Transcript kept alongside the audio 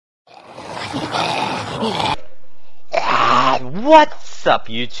What's up,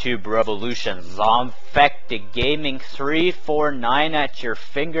 YouTube Revolution? ZombfectedGaming 349 at your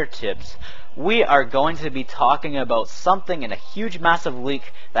fingertips. We are going to be talking about something in a huge massive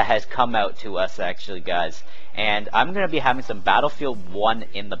leak that has come out to us actually, guys. And I'm going to be having some Battlefield 1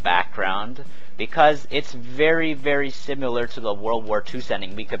 in the background because it's very, very similar to the World War II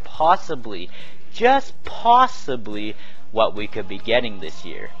setting. We could possibly, just possibly, what we could be getting this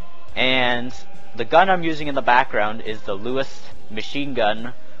year. And the gun I'm using in the background is the Lewis machine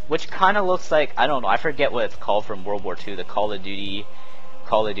gun, which kind of looks like, I don't know, I forget what it's called from World War II, the Call of Duty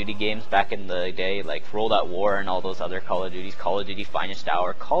games back in the day, like World at War and all those other Call of Duties, Call of Duty Finest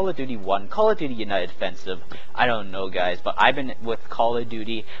Hour, Call of Duty 1, Call of Duty United Offensive. I don't know, guys, but I've been with Call of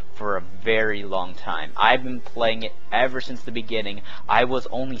Duty for a very long time. I've been playing it ever since the beginning. I was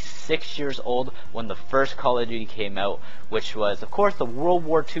only 6 years old when the first Call of Duty came out, which was, of course, the World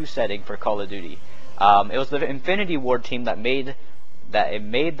War II setting for Call of Duty. It was the Infinity Ward team that made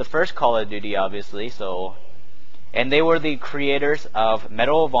the first Call of Duty, obviously. So, and they were the creators of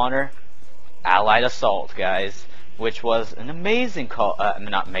Medal of Honor, Allied Assault, guys, which was an amazing Call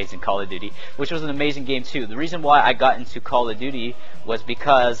of Duty, which was an amazing game too. The reason why I got into Call of Duty was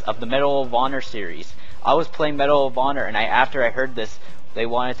because of the Medal of Honor series. I was playing Medal of Honor, and after I heard this, they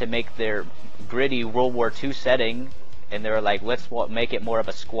wanted to make their gritty World War II setting. And they were like, let's make it more of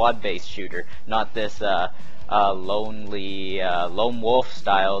a squad-based shooter, not this lone wolf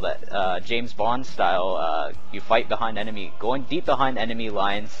style, that James Bond style. You fight behind going deep behind enemy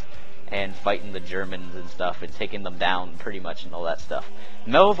lines, and fighting the Germans and stuff, and taking them down pretty much and all that stuff.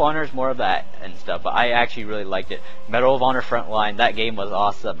 Medal of Honor is more of that and stuff, but I actually really liked it. Medal of Honor Frontline, that game was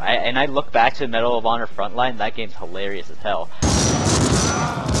awesome. And I look back to Medal of Honor Frontline, that game's hilarious as hell.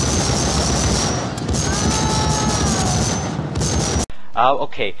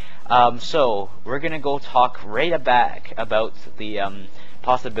 Okay, so we're gonna go talk right back about the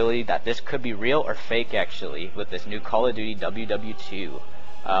possibility that this could be real or fake actually with this new Call of Duty WW2,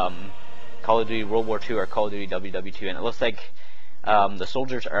 Call of Duty World War II or Call of Duty WW2, and it looks like the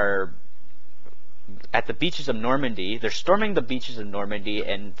soldiers are at the beaches of Normandy. They're storming the beaches of Normandy,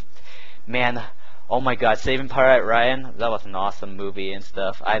 and man, oh my God, Saving Private Ryan, that was an awesome movie and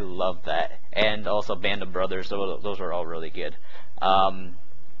stuff. I love that, and also Band of Brothers. Those are all really good.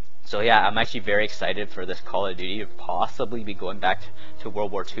 So yeah, I'm actually very excited for this Call of Duty to possibly be going back to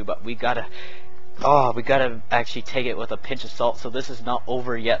World War II, but we gotta actually take it with a pinch of salt. So this is not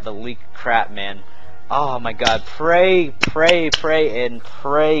over yet, the leak crap, man. Oh my God, pray, and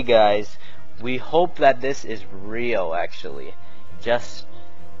pray, guys. We hope that this is real, actually. Just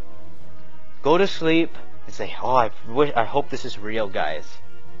go to sleep and say, oh, I hope this is real, guys.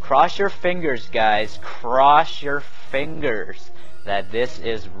 Cross your fingers, guys. Cross your fingers that this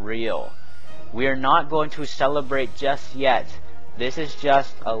is real. We are not going to celebrate just yet. This is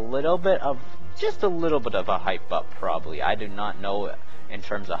just a little bit of a hype up, probably. I do not know in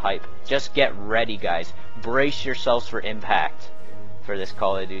terms of hype. Just get ready, guys. Brace yourselves for impact for this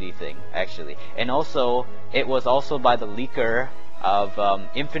Call of Duty thing, actually. And also, it was also by the leaker of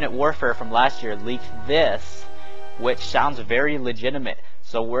Infinite Warfare from last year leaked this, which sounds very legitimate.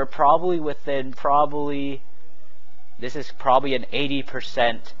 So we're probably within this is probably an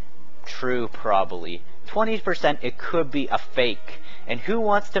 80% true, probably. 20% it could be a fake. And who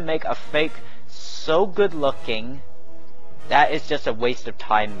wants to make a fake so good looking? That is just a waste of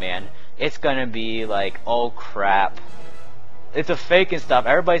time, man. It's gonna be like, oh crap, it's a fake and stuff.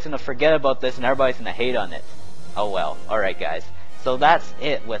 Everybody's gonna forget about this and everybody's gonna hate on it. Oh well. Alright, guys. So that's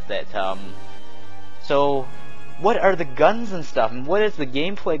it with it. So what are the guns and stuff, and what is the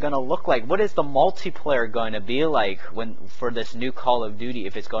gameplay gonna look like? What is the multiplayer going to be like for this new Call of Duty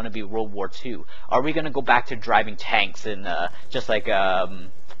if it's going to be World War II? Are we gonna go back to driving tanks and just like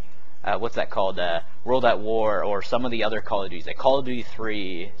what's that called? World at War, or some of the other Call of Duties, like Call of Duty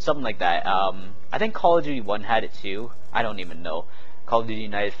 3, something like that. I think Call of Duty 1 had it too. I don't even know. Call of Duty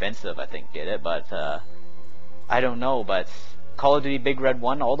United Offensive, I think, did it, but I don't know. But Call of Duty Big Red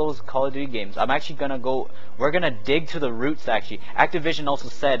 1, all those Call of Duty games. I'm actually we're gonna dig to the roots, actually. Activision also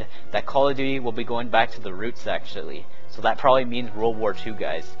said that Call of Duty will be going back to the roots, actually. So that probably means World War II,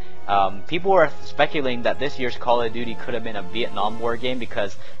 guys. People are speculating that this year's Call of Duty could have been a Vietnam War game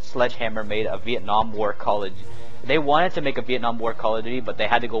because Sledgehammer made a Vietnam War Call of Duty. They wanted to make a Vietnam War Call of Duty, but they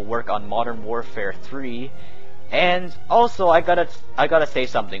had to go work on Modern Warfare 3. And also, I gotta say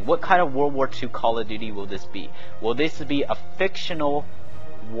something. What kind of World War II Call of Duty will this be? Will this be a fictional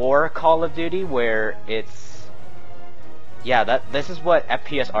war Call of Duty where it's yeah, this is what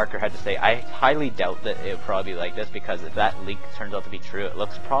FPS Archer had to say. I highly doubt that it would probably be like this, because if that leak turns out to be true, it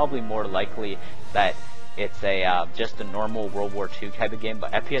looks probably more likely that it's a just a normal World War II type of game.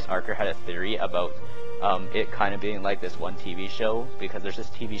 But FPS Archer had a theory about it kind of being like this one TV show, because there's this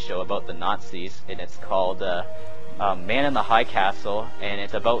TV show about the Nazis, and it's called Man in the High Castle, and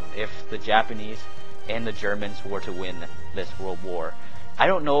it's about if the Japanese and the Germans were to win this World War. I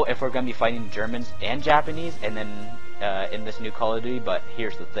don't know if we're going to be fighting Germans and Japanese and then in this new Call of Duty, but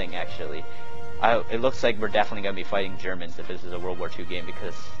here's the thing actually. It looks like we're definitely going to be fighting Germans if this is a World War II game,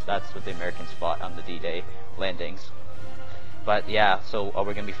 because that's what the Americans fought on the D-Day landings. But yeah, so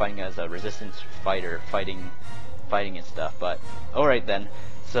we're going to be fighting as a resistance fighter, fighting and stuff. But alright then,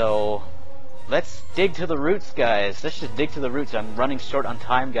 so let's dig to the roots, guys. Let's just dig to the roots. I'm running short on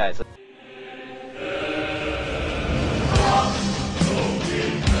time, guys.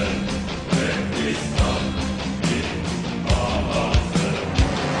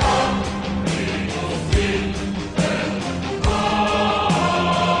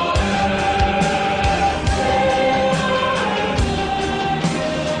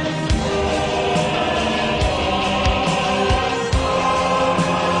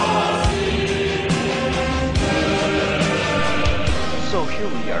 So here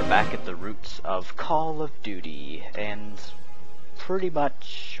we are back at the roots of Call of Duty, and pretty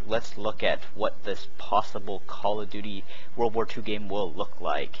much let's look at what this possible Call of Duty World War II game will look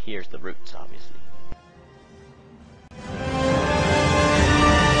like. Here's the roots, obviously.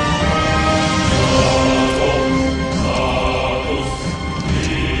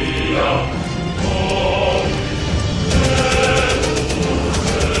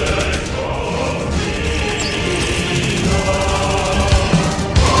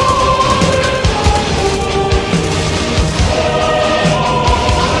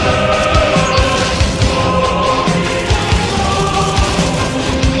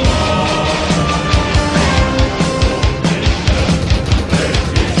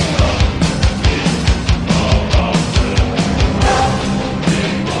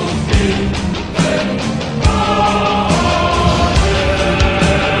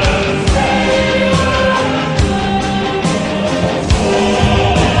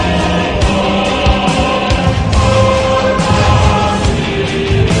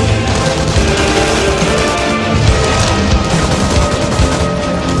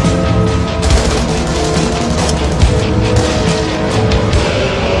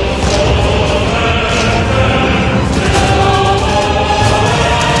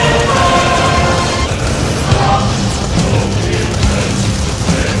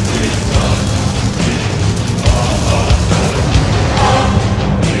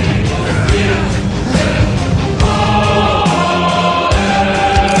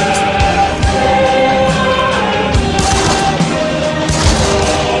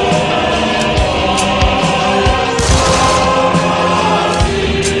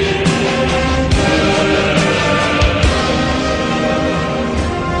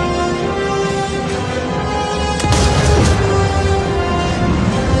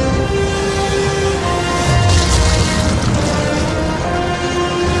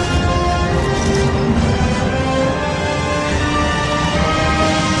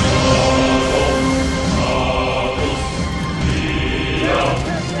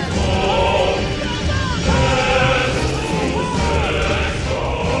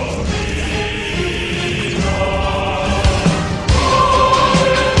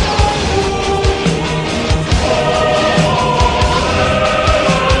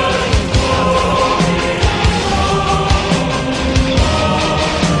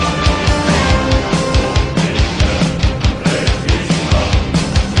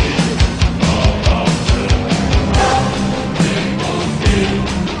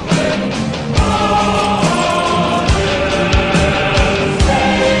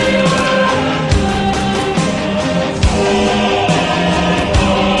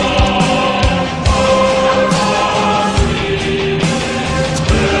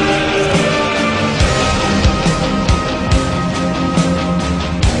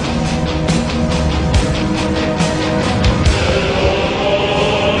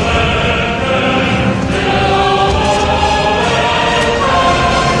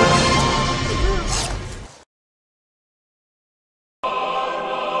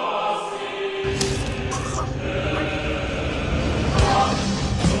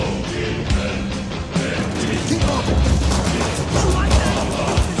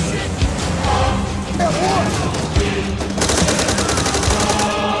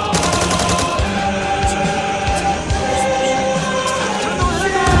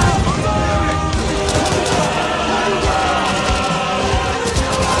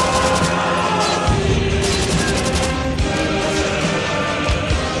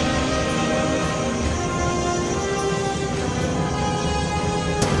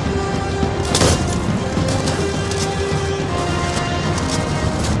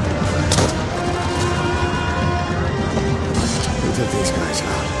 these guys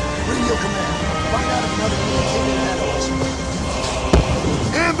out. Radio command. Find out if another unit came in ahead of us.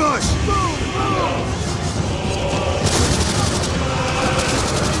 Ambush! Move! Move!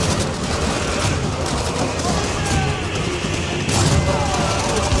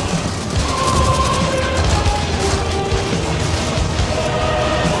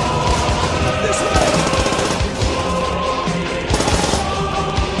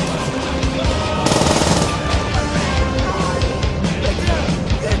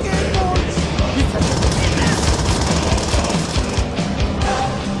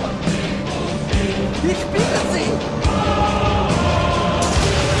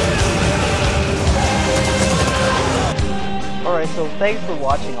 Alright, so thanks for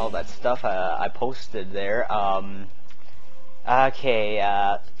watching all that stuff I posted there. Tell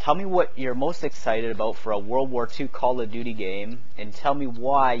me what you're most excited about for a World War II Call of Duty game, and tell me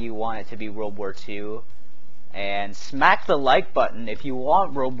why you want it to be World War II. And smack the like button if you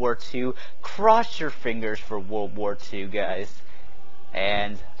want World War II. Cross your fingers for World War II, guys.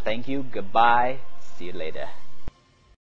 And thank you, goodbye, see you later.